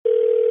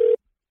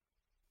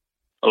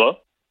Hello?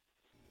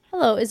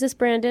 Hello, is this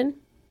Brandon?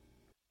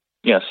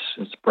 Yes,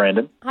 it's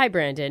Brandon. Hi,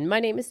 Brandon. My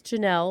name is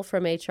Janelle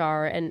from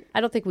HR, and I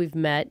don't think we've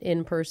met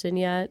in person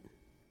yet.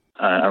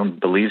 I don't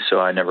believe so.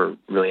 I never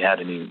really had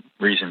any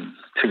reason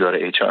to go to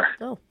HR.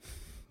 Oh,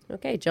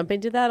 okay. Jump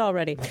into that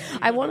already.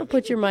 I want to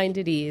put your mind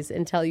at ease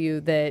and tell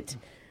you that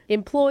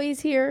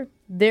employees here,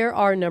 they're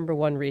our number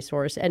one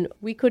resource, and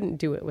we couldn't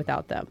do it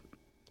without them,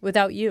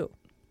 without you.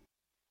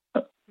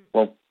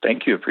 Well,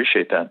 thank you.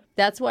 Appreciate that.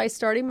 That's why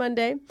starting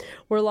Monday,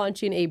 we're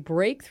launching a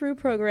breakthrough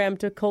program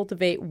to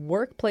cultivate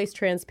workplace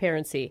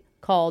transparency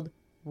called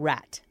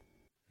RAT.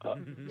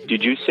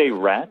 Did you say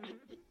rat?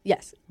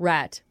 Yes,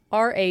 RAT.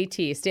 RAT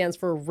stands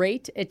for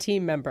Rate a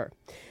Team Member.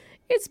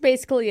 It's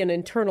basically an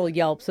internal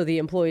Yelp so the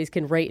employees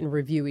can rate and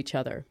review each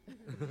other.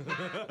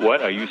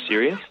 What? Are you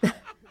serious?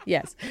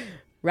 Yes.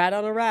 Rat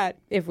on a rat,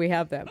 if we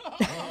have them.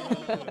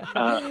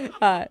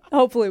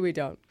 Hopefully we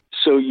don't.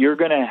 So you're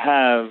going to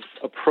have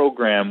a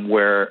program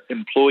where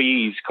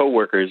employees,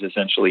 coworkers,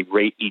 essentially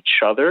rate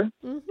each other?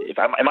 Mm-hmm.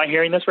 Am I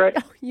hearing this right?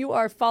 You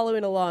are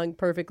following along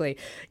perfectly.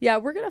 Yeah,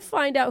 we're going to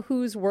find out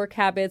whose work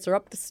habits are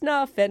up to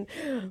snuff and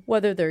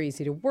whether they're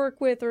easy to work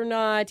with or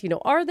not.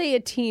 Are they a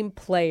team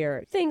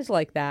player? Things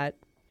like that.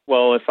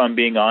 Well, if I'm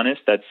being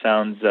honest, that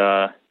sounds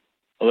a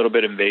little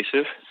bit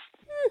invasive.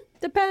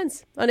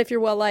 Depends on if you're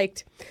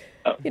well-liked.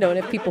 And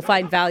if people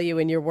find value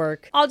in your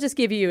work. I'll just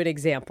give you an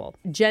example.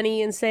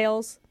 Jenny in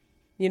sales.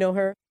 You know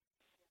her?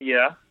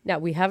 Yeah. Now,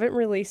 we haven't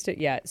released it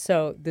yet,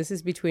 so this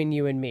is between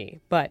you and me.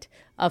 But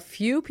a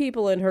few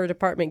people in her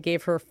department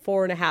gave her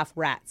 4.5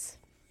 rats.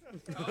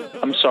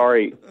 I'm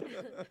sorry.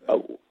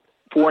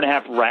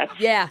 4.5 rats?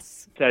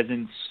 Yes. As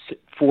in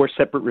 4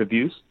 separate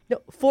reviews? No,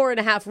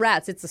 4.5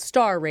 rats. It's a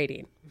star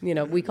rating.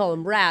 We call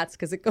them rats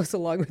because it goes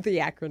along with the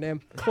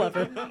acronym.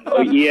 Clever.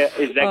 Oh, yeah.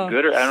 Is that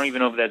good? Or I don't even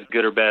know if that's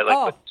good or bad.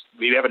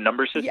 Do you have a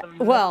number system?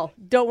 Yeah, well,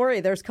 don't worry.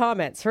 There's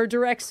comments. Her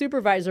direct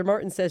supervisor,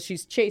 Martin, says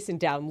she's chasing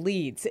down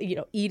leads.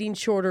 Eating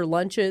shorter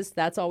lunches.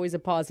 That's always a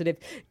positive.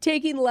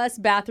 Taking less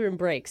bathroom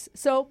breaks.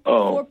 So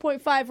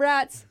 4.5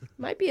 rats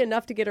might be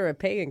enough to get her a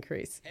pay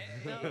increase.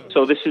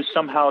 So this is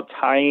somehow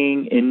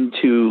tying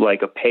into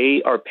like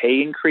our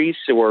pay increase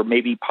or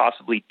maybe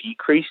possibly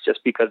decrease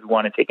just because we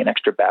want to take an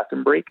extra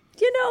bathroom break?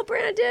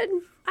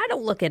 Brandon, I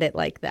don't look at it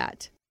like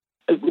that.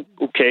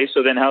 Okay,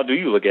 so then how do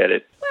you look at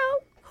it? Well,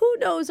 who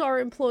knows our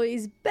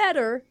employees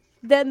better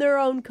than their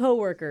own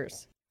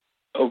coworkers?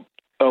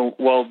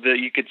 Well,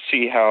 you could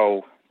see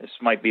how this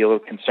might be a little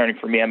concerning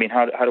for me. I mean,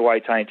 how do I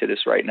tie into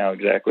this right now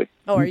exactly?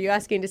 Oh, are you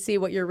asking to see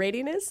what your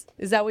rating is?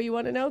 Is that what you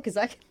want to know? Because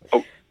I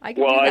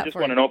can well, do that I just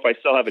want to know if I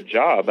still have a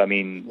job. I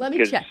mean, Let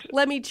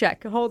me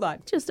check. Hold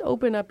on. Just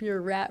open up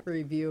your rat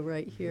review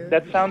right here.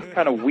 That sounds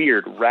kind of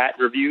weird. Rat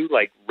review,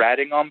 like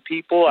ratting on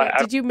people.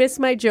 Did you miss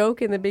my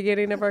joke in the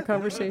beginning of our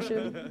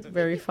conversation? It's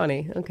very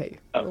funny. Okay,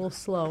 a little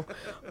slow.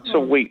 So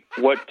wait,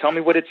 tell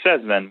me what it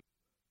says then.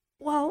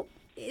 Well,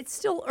 it's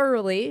still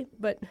early,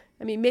 but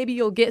maybe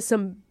you'll get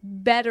some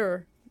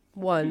better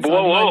ones.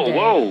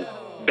 Whoa.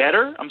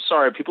 Better? I'm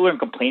sorry. People are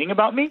complaining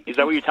about me? Is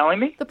that what you're telling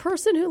me? The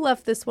person who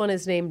left this one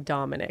is named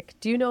Dominic.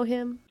 Do you know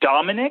him?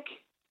 Dominic?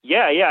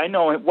 Yeah, I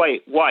know him.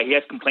 Wait, why? He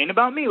has complained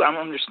about me? I don't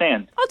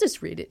understand. I'll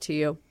just read it to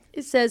you.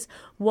 It says,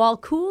 while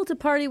cool to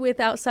party with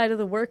outside of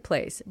the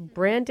workplace,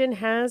 Brandon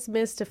has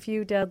missed a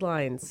few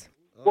deadlines.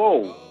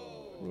 Whoa.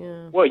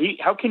 Yeah. Well,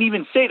 how can he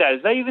even say that?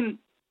 Is that even...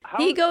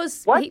 He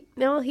goes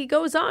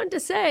on to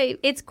say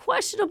it's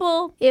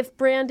questionable if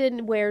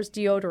Brandon wears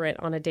deodorant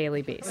on a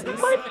daily basis.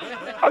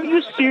 What? Are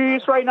you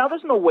serious right now?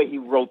 There's no way he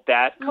wrote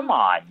that. Come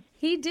on.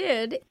 He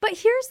did. But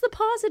here's the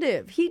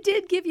positive. He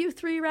did give you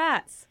 3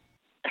 rats.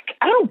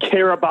 I don't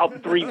care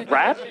about 3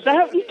 rats.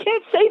 You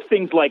can't say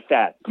things like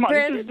that. Come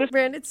on,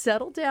 Brandon,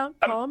 settle down,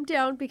 calm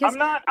down, because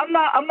I'm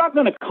not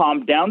going to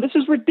calm down. This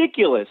is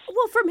ridiculous.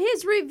 Well, from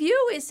his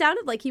review, it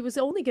sounded like he was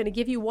only going to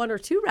give you 1 or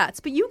 2 rats,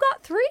 but you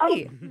got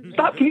 3.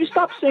 Stop! Can you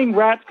stop saying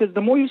rats? Because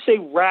the more you say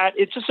rat,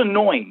 it's just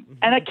annoying,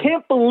 and I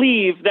can't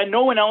believe that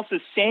no one else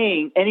is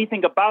saying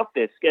anything about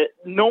this.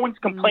 No one's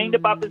complained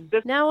about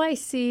this. Now I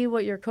see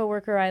what your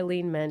coworker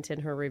Eileen meant in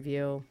her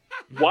review.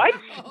 What?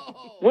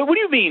 What do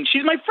you mean?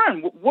 She's my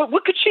friend.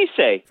 What could she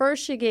say?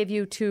 First, she gave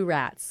you 2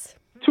 rats.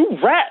 2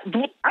 rats?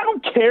 I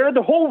don't care.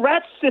 The whole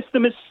rat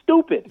system is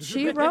stupid.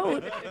 She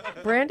wrote,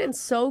 Brandon's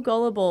so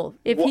gullible.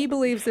 If he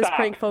believes this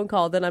prank phone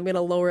call, then I'm going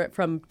to lower it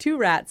from 2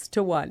 rats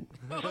to 1.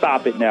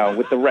 Stop it now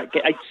with the rat.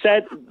 I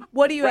said...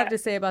 What do you have to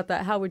say about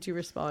that? How would you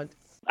respond?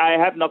 I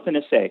have nothing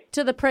to say.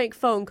 To the prank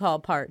phone call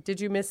part.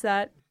 Did you miss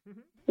that?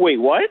 Wait,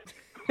 what?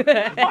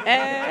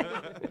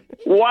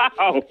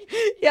 Wow.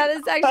 Yeah, this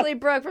is actually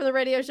Brooke from the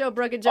radio show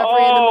Brooke and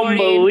Jeffrey in the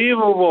morning.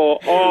 Unbelievable.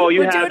 Oh,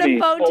 you We're have doing me.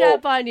 a phone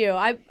tap on you.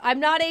 I'm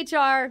not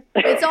HR.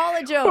 It's all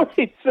a joke.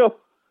 Wait, so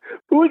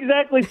who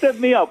exactly set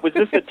me up? Was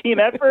this a team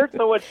effort?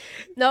 So what?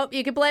 Nope,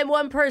 you can blame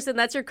one person.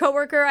 That's your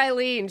coworker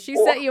Eileen. She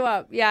set you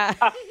up. Yeah.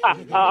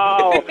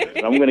 Oh,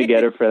 I'm going to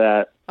get her for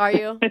that. Are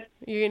you?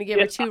 You're going to give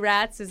her 2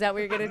 rats? Is that what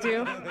you're going to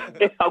do?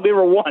 I'll give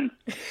her 1.